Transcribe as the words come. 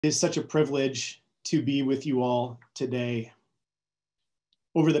It is such a privilege to be with you all today.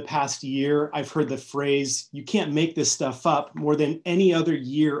 Over the past year, I've heard the phrase, "You can't make this stuff up," more than any other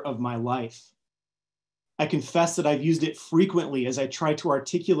year of my life. I confess that I've used it frequently as I try to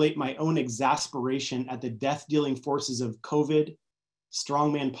articulate my own exasperation at the death-dealing forces of COVID,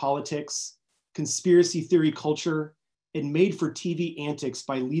 strongman politics, conspiracy theory culture, and made-for-TV antics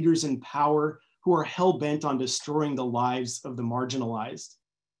by leaders in power who are hell-bent on destroying the lives of the marginalized.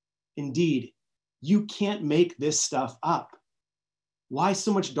 Indeed, you can't make this stuff up. Why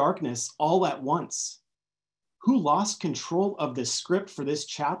so much darkness all at once? Who lost control of the script for this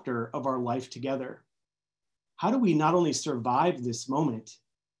chapter of our life together? How do we not only survive this moment,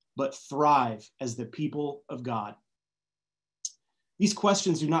 but thrive as the people of God? These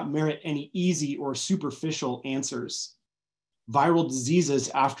questions do not merit any easy or superficial answers. Viral diseases,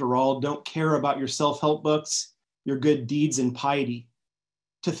 after all, don't care about your self-help books, your good deeds and piety.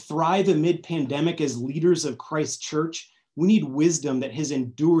 To thrive amid pandemic as leaders of Christ's church, we need wisdom that has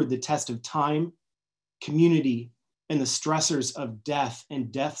endured the test of time, community, and the stressors of death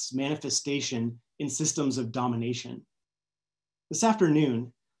and death's manifestation in systems of domination. This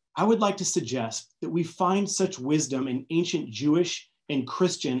afternoon, I would like to suggest that we find such wisdom in ancient Jewish and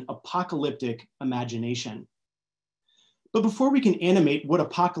Christian apocalyptic imagination. But before we can animate what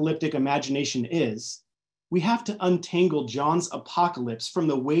apocalyptic imagination is, we have to untangle John's apocalypse from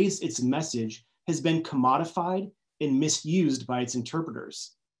the ways its message has been commodified and misused by its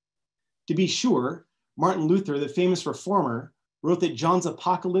interpreters. To be sure, Martin Luther, the famous reformer, wrote that John's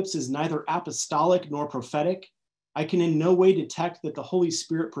apocalypse is neither apostolic nor prophetic. I can in no way detect that the Holy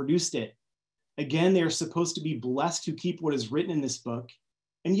Spirit produced it. Again, they are supposed to be blessed who keep what is written in this book,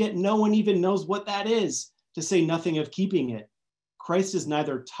 and yet no one even knows what that is, to say nothing of keeping it. Christ is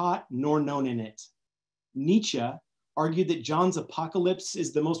neither taught nor known in it. Nietzsche argued that John's apocalypse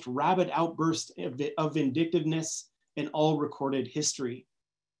is the most rabid outburst of vindictiveness in all recorded history.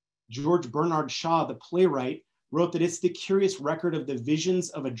 George Bernard Shaw, the playwright, wrote that it's the curious record of the visions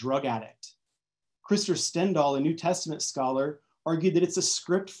of a drug addict. Krister Stendahl, a New Testament scholar, argued that it's a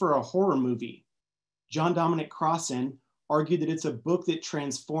script for a horror movie. John Dominic Crossan argued that it's a book that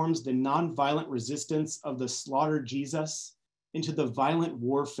transforms the nonviolent resistance of the slaughtered Jesus into the violent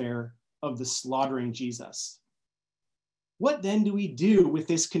warfare of the slaughtering Jesus. What then do we do with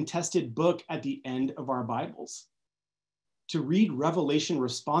this contested book at the end of our Bibles? To read Revelation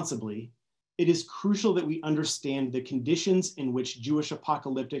responsibly, it is crucial that we understand the conditions in which Jewish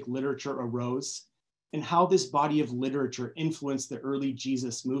apocalyptic literature arose and how this body of literature influenced the early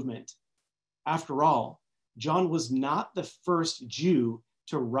Jesus movement. After all, John was not the first Jew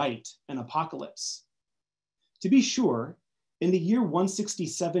to write an apocalypse. To be sure, in the year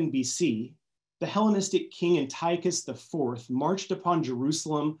 167 BC, the Hellenistic king Antiochus IV marched upon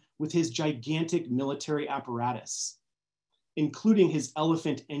Jerusalem with his gigantic military apparatus, including his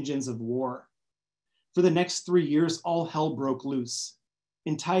elephant engines of war. For the next 3 years, all hell broke loose.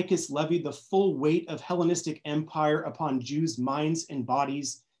 Antiochus levied the full weight of Hellenistic empire upon Jews' minds and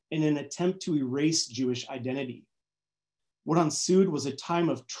bodies in an attempt to erase Jewish identity. What ensued was a time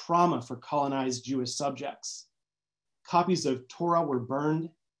of trauma for colonized Jewish subjects. Copies of Torah were burned,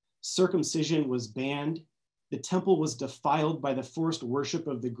 circumcision was banned, the temple was defiled by the forced worship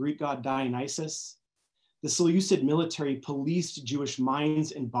of the Greek god Dionysus. The Seleucid military policed Jewish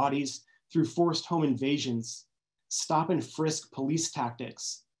minds and bodies through forced home invasions, stop and frisk police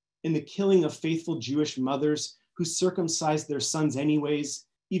tactics, and the killing of faithful Jewish mothers who circumcised their sons anyways,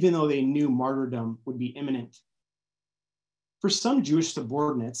 even though they knew martyrdom would be imminent. For some Jewish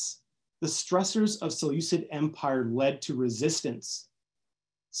subordinates, the stressors of Seleucid empire led to resistance.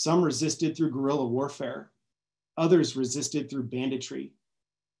 Some resisted through guerrilla warfare. Others resisted through banditry.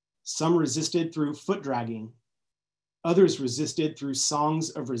 Some resisted through foot dragging. Others resisted through songs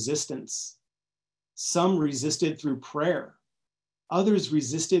of resistance. Some resisted through prayer. Others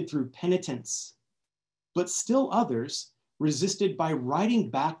resisted through penitence. But still others resisted by writing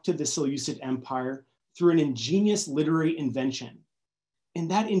back to the Seleucid Empire through an ingenious literary invention. And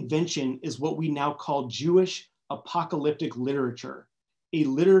that invention is what we now call Jewish apocalyptic literature, a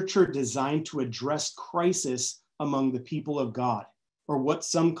literature designed to address crisis among the people of God, or what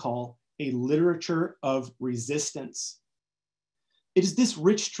some call a literature of resistance. It is this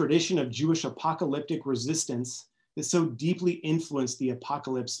rich tradition of Jewish apocalyptic resistance that so deeply influenced the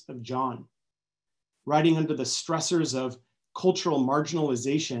apocalypse of John. Writing under the stressors of cultural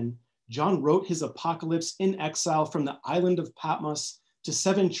marginalization, John wrote his apocalypse in exile from the island of Patmos to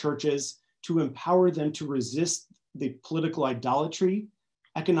 7 churches to empower them to resist the political idolatry,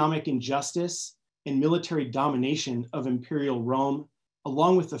 economic injustice, and military domination of Imperial Rome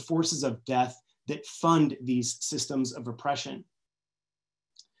along with the forces of death that fund these systems of oppression.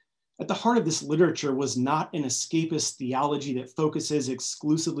 At the heart of this literature was not an escapist theology that focuses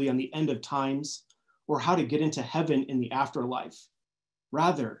exclusively on the end of times or how to get into heaven in the afterlife.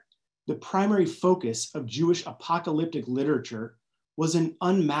 Rather, the primary focus of Jewish apocalyptic literature was an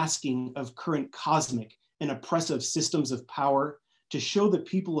unmasking of current cosmic and oppressive systems of power to show the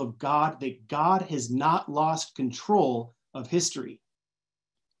people of God that God has not lost control of history.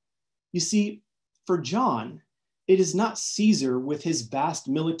 You see, for John, it is not Caesar with his vast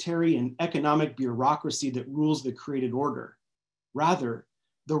military and economic bureaucracy that rules the created order. Rather,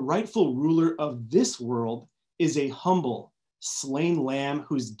 the rightful ruler of this world is a humble, slain lamb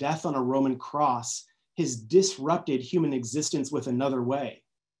whose death on a Roman cross has disrupted human existence with another way,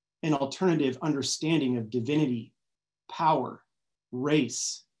 an alternative understanding of divinity, power,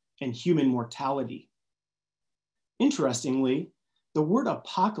 race, and human mortality. Interestingly, the word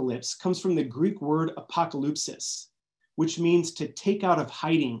apocalypse comes from the Greek word apokalypsis, which means to take out of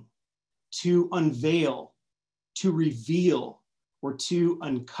hiding, to unveil, to reveal, or to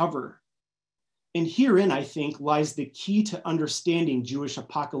uncover. And herein, I think, lies the key to understanding Jewish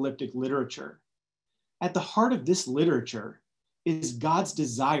apocalyptic literature. At the heart of this literature is God's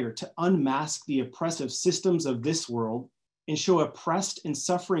desire to unmask the oppressive systems of this world and show oppressed and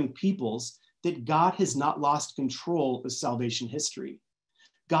suffering peoples that God has not lost control of salvation history.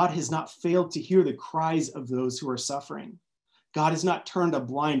 God has not failed to hear the cries of those who are suffering. God has not turned a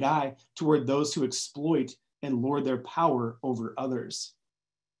blind eye toward those who exploit and lord their power over others.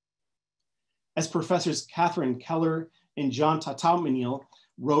 As Professors Catherine Keller and John Tatamaniel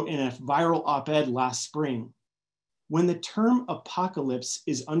wrote in a viral op-ed last spring, when the term apocalypse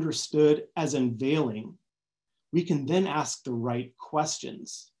is understood as unveiling, we can then ask the right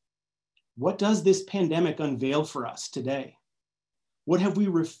questions. What does this pandemic unveil for us today? What have we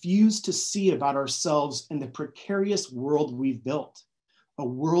refused to see about ourselves and the precarious world we've built? A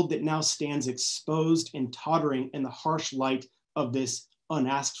world that now stands exposed and tottering in the harsh light of this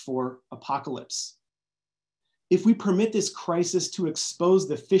unasked for apocalypse. If we permit this crisis to expose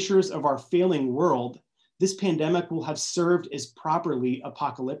the fissures of our failing world, this pandemic will have served as properly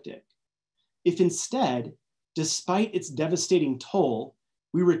apocalyptic. If instead, despite its devastating toll,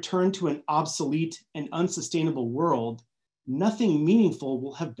 we return to an obsolete and unsustainable world, nothing meaningful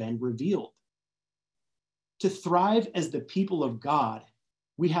will have been revealed. To thrive as the people of God,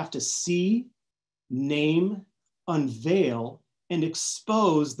 we have to see, name, unveil, and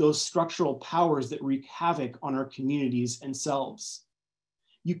expose those structural powers that wreak havoc on our communities and selves.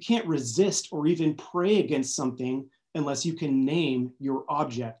 You can't resist or even pray against something unless you can name your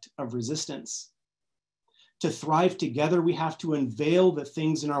object of resistance. To thrive together, we have to unveil the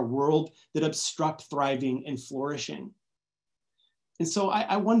things in our world that obstruct thriving and flourishing. And so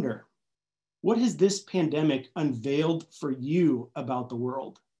I wonder, what has this pandemic unveiled for you about the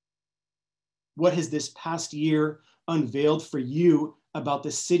world? What has this past year unveiled for you about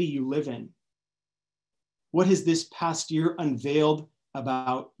the city you live in? What has this past year unveiled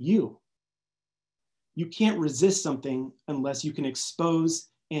about you? You can't resist something unless you can expose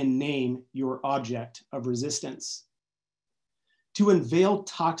and name your object of resistance. To unveil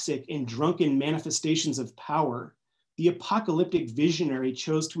toxic and drunken manifestations of power, the apocalyptic visionary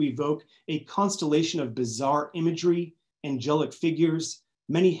chose to evoke a constellation of bizarre imagery, angelic figures,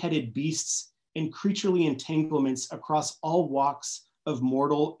 many-headed beasts, and creaturely entanglements across all walks of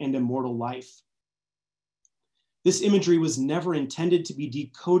mortal and immortal life. This imagery was never intended to be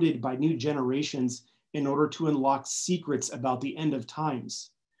decoded by new generations in order to unlock secrets about the end of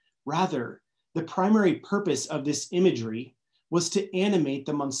times. Rather, the primary purpose of this imagery was to animate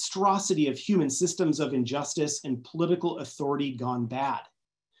the monstrosity of human systems of injustice and political authority gone bad.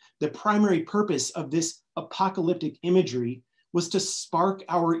 The primary purpose of this apocalyptic imagery was to spark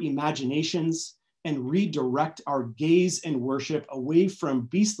our imaginations and redirect our gaze and worship away from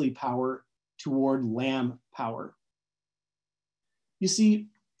beastly power toward lamb power. You see,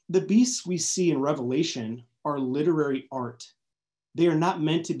 the beasts we see in Revelation are literary art. They are not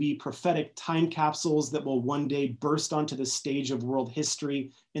meant to be prophetic time capsules that will one day burst onto the stage of world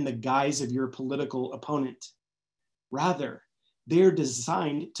history in the guise of your political opponent. Rather, they are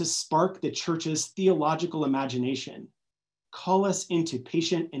designed to spark the church's theological imagination, call us into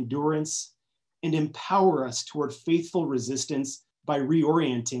patient endurance, and empower us toward faithful resistance by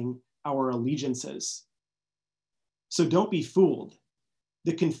reorienting our allegiances. So don't be fooled.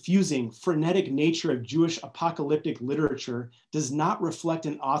 The confusing, frenetic nature of Jewish apocalyptic literature does not reflect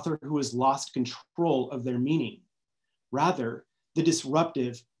an author who has lost control of their meaning. Rather, the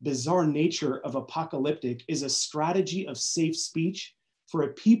disruptive, bizarre nature of apocalyptic is a strategy of safe speech for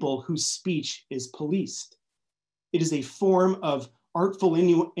a people whose speech is policed. It is a form of artful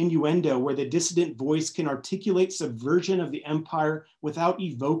innuendo where the dissident voice can articulate subversion of the empire without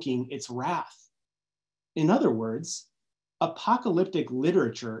evoking its wrath. In other words, apocalyptic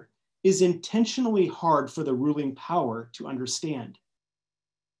literature is intentionally hard for the ruling power to understand.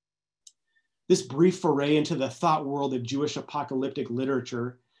 This brief foray into the thought world of Jewish apocalyptic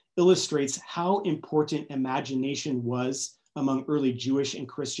literature illustrates how important imagination was among early Jewish and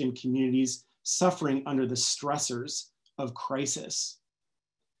Christian communities suffering under the stressors of crisis.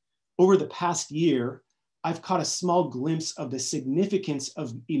 Over the past year, I've caught a small glimpse of the significance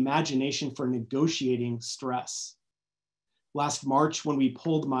of imagination for negotiating stress. Last March, when we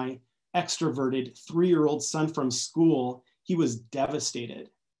pulled my extroverted 3-year-old son from school, he was devastated.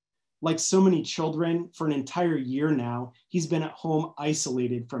 Like so many children, for an entire year now, he's been at home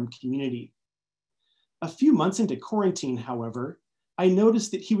isolated from community. A few months into quarantine, however, I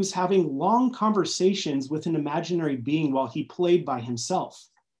noticed that he was having long conversations with an imaginary being while he played by himself.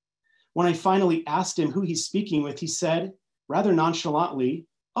 When I finally asked him who he's speaking with, he said, rather nonchalantly,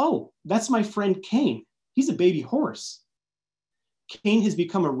 "Oh, that's my friend Cain. He's a baby horse." Cain has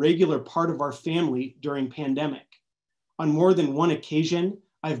become a regular part of our family during pandemic. On more than one occasion,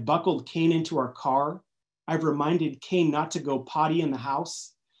 I've buckled Cain into our car. I've reminded Cain not to go potty in the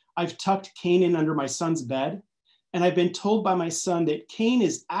house. I've tucked Cain in under my son's bed. And I've been told by my son that Cain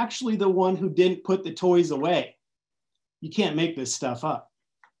is actually the one who didn't put the toys away. You can't make this stuff up.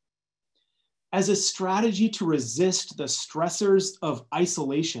 As a strategy to resist the stressors of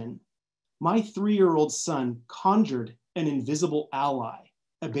isolation, my 3-year-old son conjured an invisible ally,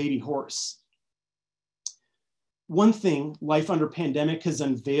 a baby horse. One thing life under pandemic has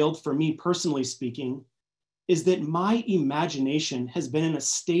unveiled for me personally speaking is that my imagination has been in a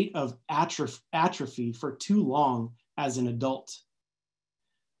state of atrophy for too long as an adult.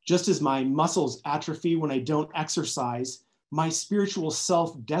 Just as my muscles atrophy when I don't exercise, my spiritual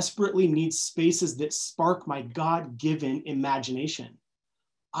self desperately needs spaces that spark my God-given imagination.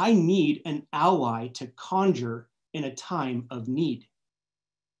 I need an ally to conjure in a time of need.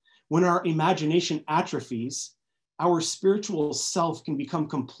 When our imagination atrophies, our spiritual self can become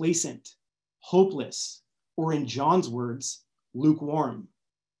complacent, hopeless, or in John's words, lukewarm.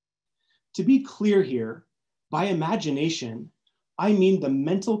 To be clear here, by imagination, I mean the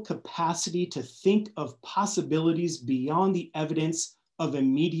mental capacity to think of possibilities beyond the evidence of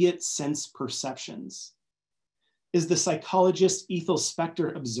immediate sense perceptions. As the psychologist Ethel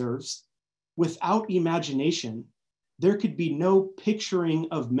Spector observes, without imagination, there could be no picturing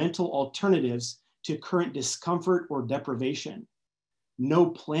of mental alternatives to current discomfort or deprivation,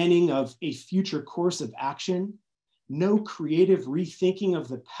 no planning of a future course of action, no creative rethinking of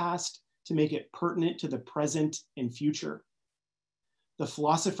the past to make it pertinent to the present and future. The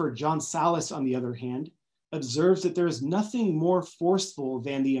philosopher John Sallis, on the other hand, observes that there is nothing more forceful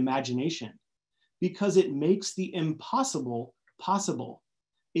than the imagination because it makes the impossible possible,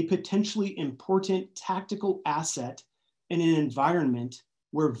 a potentially important tactical asset in an environment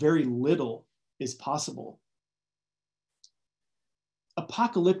where very little is possible.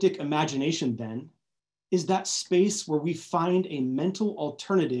 Apocalyptic imagination, then, is that space where we find a mental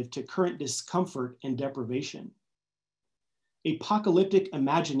alternative to current discomfort and deprivation. Apocalyptic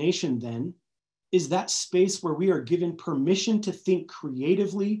imagination, then, is that space where we are given permission to think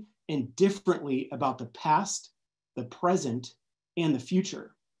creatively and differently about the past, the present, and the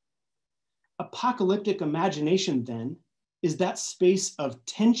future. Apocalyptic imagination, then, is that space of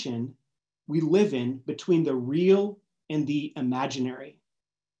tension we live in between the real and the imaginary.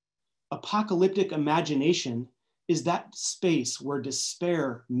 Apocalyptic imagination is that space where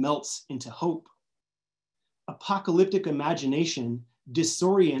despair melts into hope. Apocalyptic imagination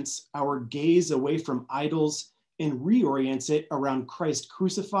disorients our gaze away from idols and reorients it around Christ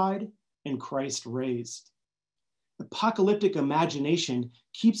crucified and Christ raised. Apocalyptic imagination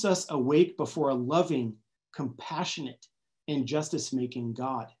keeps us awake before a loving, compassionate, and justice-making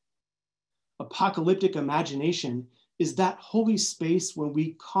God. Apocalyptic imagination is that holy space when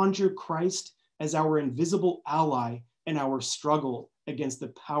we conjure Christ as our invisible ally in our struggle against the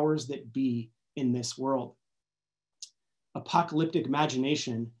powers that be in this world. Apocalyptic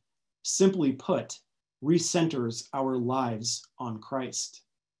imagination, simply put, recenters our lives on Christ.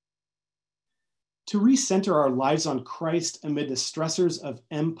 To recenter our lives on Christ amid the stressors of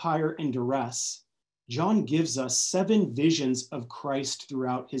empire and duress, John gives us 7 visions of Christ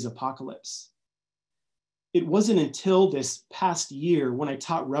throughout his apocalypse. It wasn't until this past year when I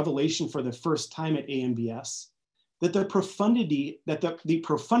taught Revelation for the first time at AMBS that the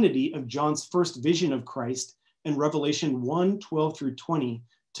profundity of John's first vision of Christ and Revelation 1:12 through 20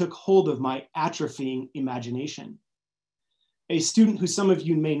 took hold of my atrophying imagination. A student who some of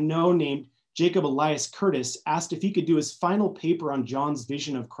you may know named Jacob Elias Curtis asked if he could do his final paper on John's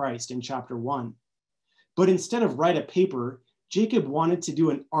vision of Christ in chapter 1. But instead of write a paper, Jacob wanted to do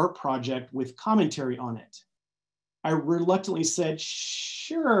an art project with commentary on it. I reluctantly said,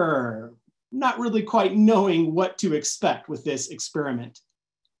 sure, not really quite knowing what to expect with this experiment.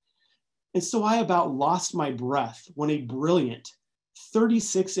 And so I about lost my breath when a brilliant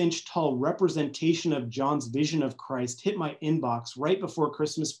 36-inch tall representation of John's vision of Christ hit my inbox right before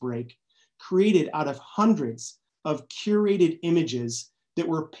Christmas break, created out of hundreds of curated images that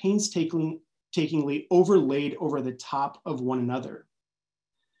were painstakingly overlaid over the top of one another.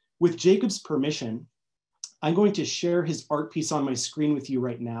 With Jacob's permission, I'm going to share his art piece on my screen with you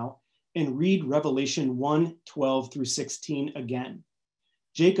right now and read Revelation 1:12 through 16 again.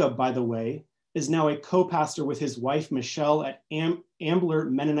 Jacob, by the way, is now a co-pastor with his wife, Michelle, at Ambler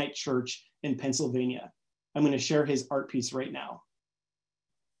Mennonite Church in Pennsylvania. I'm going to share his art piece right now.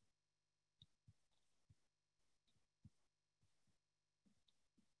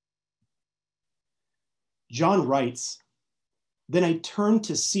 John writes, "Then I turned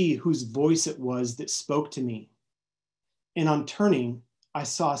to see whose voice it was that spoke to me. And on turning, I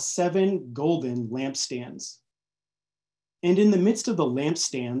saw 7 golden lampstands. And in the midst of the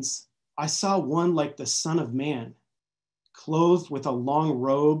lampstands, I saw one like the Son of Man, clothed with a long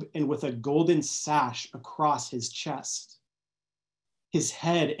robe and with a golden sash across his chest. His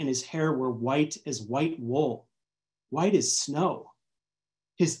head and his hair were white as white wool, white as snow.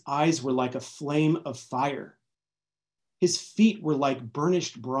 His eyes were like a flame of fire. His feet were like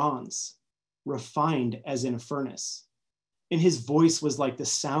burnished bronze, refined as in a furnace. And his voice was like the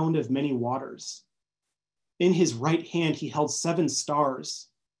sound of many waters. In his right hand he held 7 stars,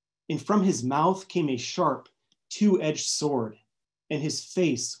 and from his mouth came a sharp, 2-edged sword, and his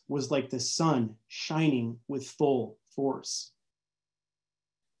face was like the sun shining with full force."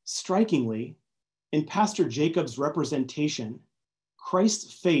 Strikingly, in Pastor Jacob's representation,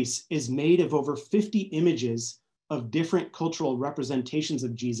 Christ's face is made of over 50 images of different cultural representations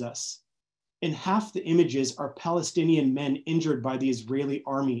of Jesus, and half the images are Palestinian men injured by the Israeli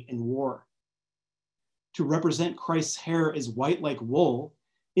army in war. To represent Christ's hair as white like wool,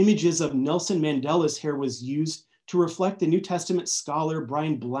 images of Nelson Mandela's hair was used to reflect the New Testament scholar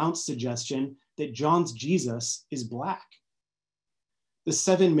Brian Blount's suggestion that John's Jesus is black. The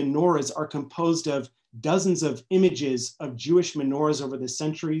 7 menorahs are composed of dozens of images of Jewish menorahs over the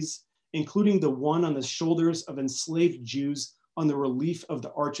centuries, including the one on the shoulders of enslaved Jews on the relief of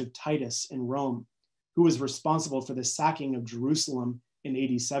the Arch of Titus in Rome, who was responsible for the sacking of Jerusalem in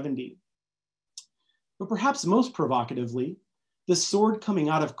AD 70. But perhaps most provocatively, the sword coming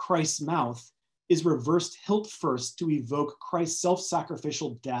out of Christ's mouth is reversed hilt first to evoke Christ's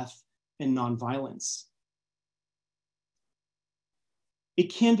self-sacrificial death and nonviolence. A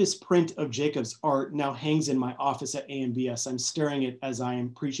canvas print of Jacob's art now hangs in my office at AMBS. I'm staring at it as I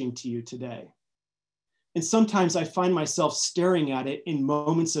am preaching to you today. And sometimes I find myself staring at it in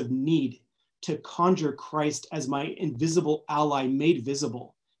moments of need to conjure Christ as my invisible ally made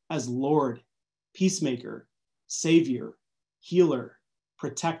visible as Lord, peacemaker, savior, healer,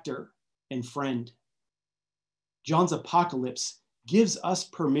 protector, and friend. John's apocalypse gives us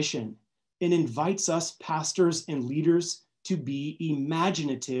permission and invites us pastors and leaders to be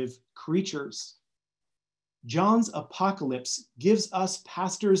imaginative creatures. John's apocalypse gives us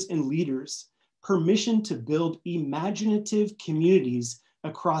pastors and leaders permission to build imaginative communities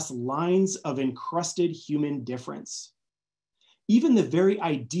across lines of encrusted human difference. Even the very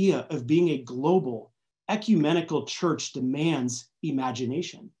idea of being a global, ecumenical church demands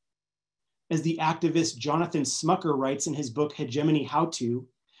imagination. As the activist Jonathan Smucker writes in his book, Hegemony How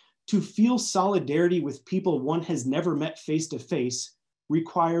To feel solidarity with people one has never met face to face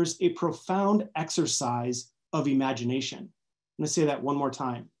requires a profound exercise of imagination. I'm gonna say that one more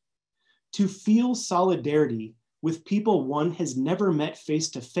time. To feel solidarity with people one has never met face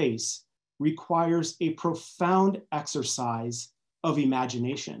to face requires a profound exercise of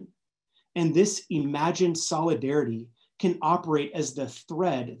imagination. And this imagined solidarity can operate as the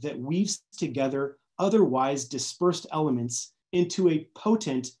thread that weaves together otherwise dispersed elements into a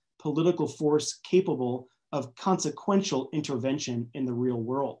potent political force capable of consequential intervention in the real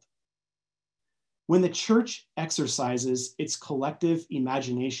world. When the church exercises its collective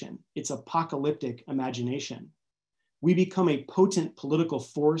imagination, its apocalyptic imagination, we become a potent political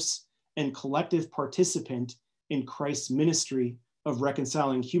force and collective participant in Christ's ministry of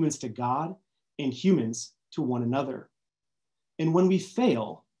reconciling humans to God and humans to one another. And when we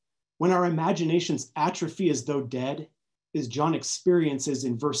fail, When our imaginations atrophy as though dead, as John experiences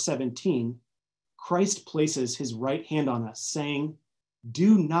in verse 17, Christ places his right hand on us, saying,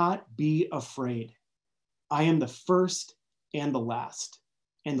 "Do not be afraid. I am the first and the last,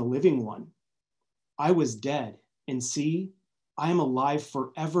 and the living one. I was dead, and see, I am alive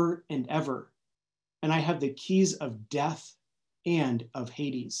forever and ever, and I have the keys of death and of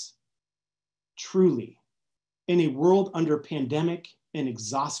Hades." Truly, in a world under pandemic and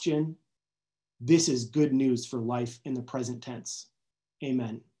exhaustion, this is good news for life in the present tense.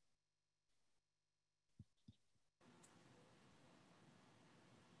 Amen.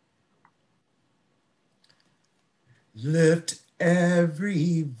 Lift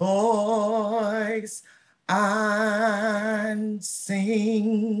every voice and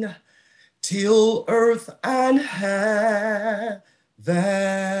sing till earth and heaven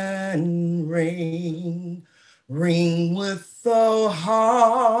ring, ring with the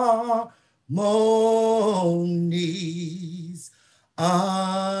harmonies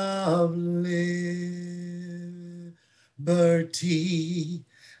of liberty.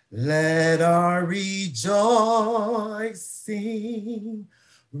 Let our rejoicing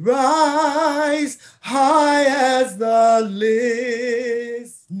rise high as the listening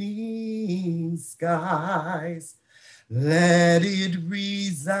skies. Let it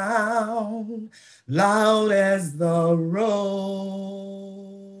resound loud as the rolling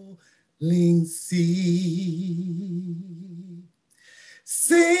sea.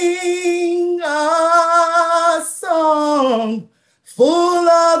 Sing a song full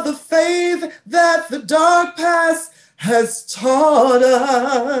of the faith that the dark past has taught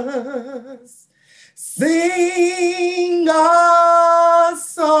us. Sing a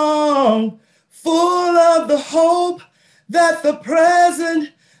song full of the hope that the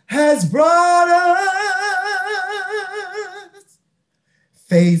present has brought us.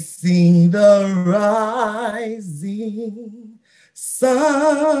 Facing the rising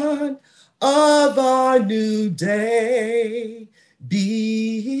sun of our new day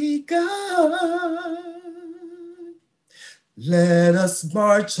begun. Let us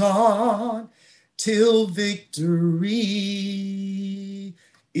march on till victory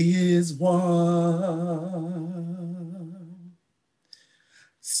is won.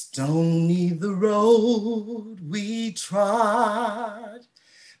 Stony the road we trod,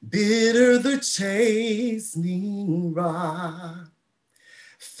 bitter the chastening rod,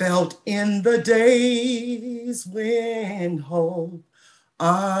 felt in the days when hope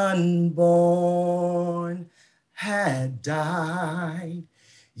unborn had died,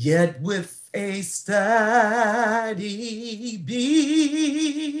 yet with a steady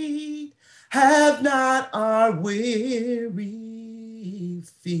beat have not our weary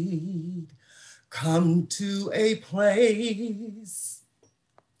feet come to a place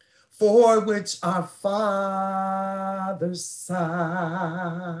for which our fathers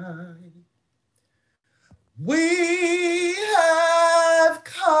sighed. We have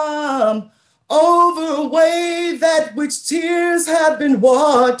come over a way that which tears have been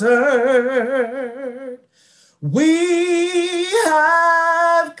watered. We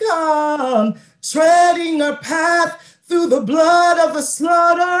have come treading a path through the blood of the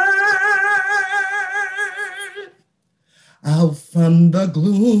slaughtered. Out from the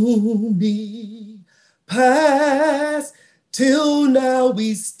gloomy past till now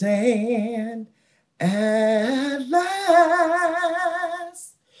we stand at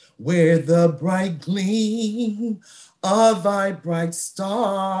last, where the bright gleam of thy bright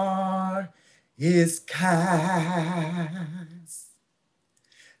star is cast.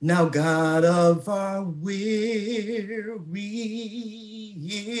 Now, God of our weary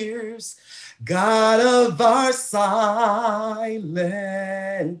years, God of our silent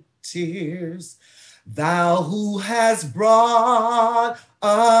tears, thou who hast brought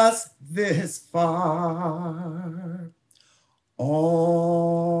us this far,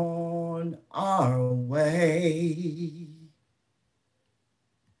 on our way,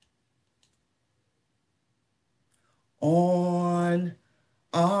 on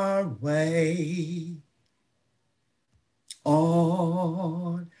our way,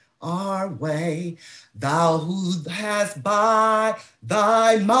 on our way, thou who hast by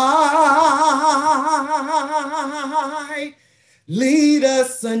thy might lead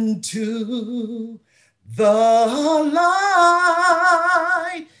us unto the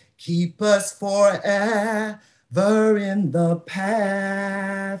light, keep us forever in the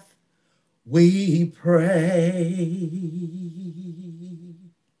path, we pray.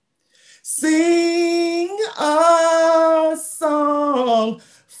 Sing a song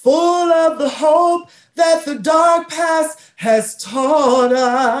full of the hope that the dark past has taught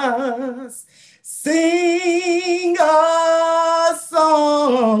us. Sing a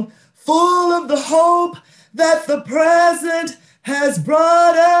song full of the hope that the present has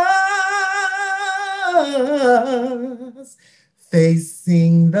brought us.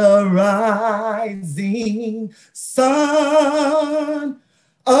 Facing the rising sun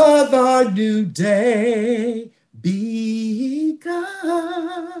of our new day begun.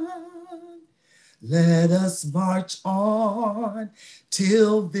 Let us march on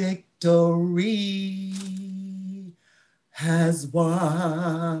till victory has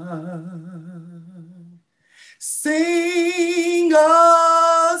won. Sing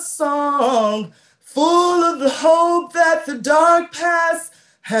a song full of the hope that the dark past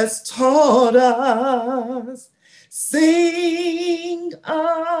has taught us. Sing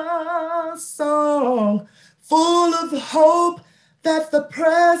a song full of the hope that the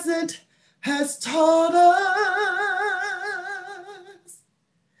present has taught us.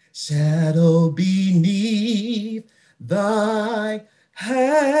 Shadow beneath thy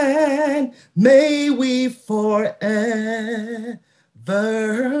hand, may we forever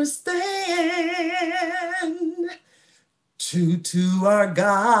stand. True to our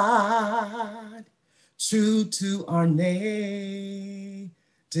God, true to our native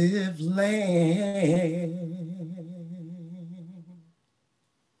land.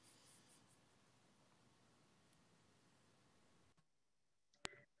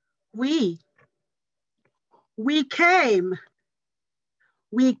 We came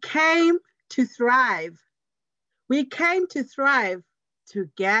to thrive. We came to thrive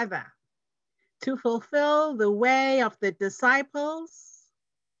together, to fulfill the way of the disciples,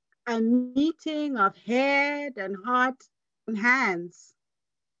 a meeting of head and heart and hands.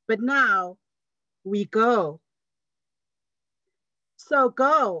 But now we go. So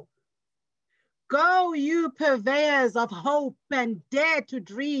go. Go, you purveyors of hope and dare to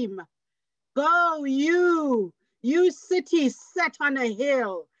dream. Go, you city set on a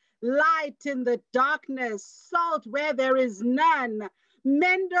hill, light in the darkness, salt where there is none,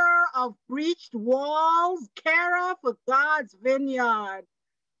 mender of breached walls, carer for God's vineyard,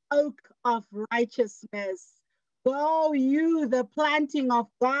 oak of righteousness. Go, you, the planting of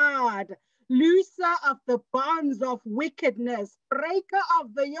God, looser of the bonds of wickedness, breaker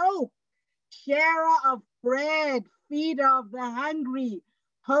of the yoke, sharer of bread, feeder of the hungry,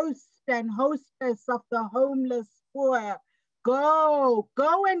 host and hostess of the homeless poor. Go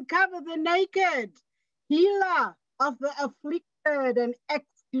and cover the naked, healer of the afflicted and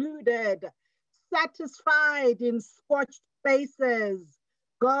excluded, satisfied in scorched places.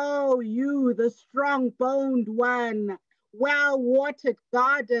 Go, you, the strong-boned one, well-watered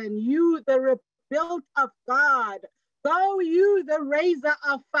garden, you, the rebuilt of God. Go, you, the raiser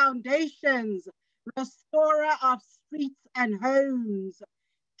of foundations, restorer of streets and homes,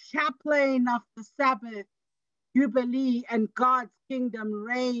 chaplain of the Sabbath, Jubilee, and God's kingdom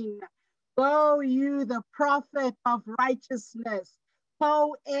reign. Go, you, the prophet of righteousness,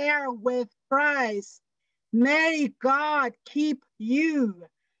 co-heir with Christ. May God keep you.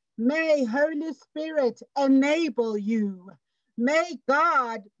 May Holy Spirit enable you. May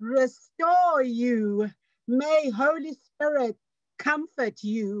God restore you. May Holy Spirit comfort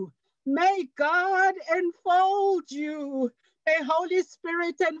you. May God enfold you. May Holy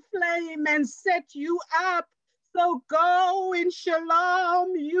Spirit enflame and set you up. So go in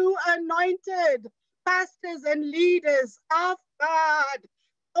shalom, you anointed pastors and leaders of God.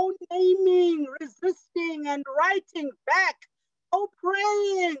 Go naming, resisting, and writing back. Go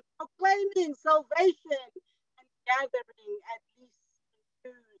praying, proclaiming salvation, and gathering at least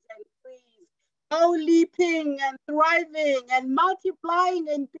in twos and threes. Go leaping and thriving and multiplying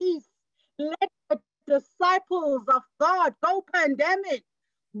in peace. Let the disciples of God go pandemic.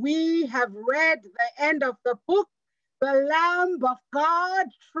 We have read the end of the book. The Lamb of God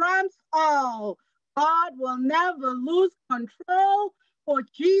trumps all. God will never lose control, for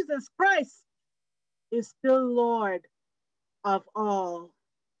Jesus Christ is still Lord of all.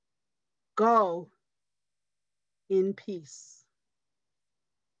 Go in peace.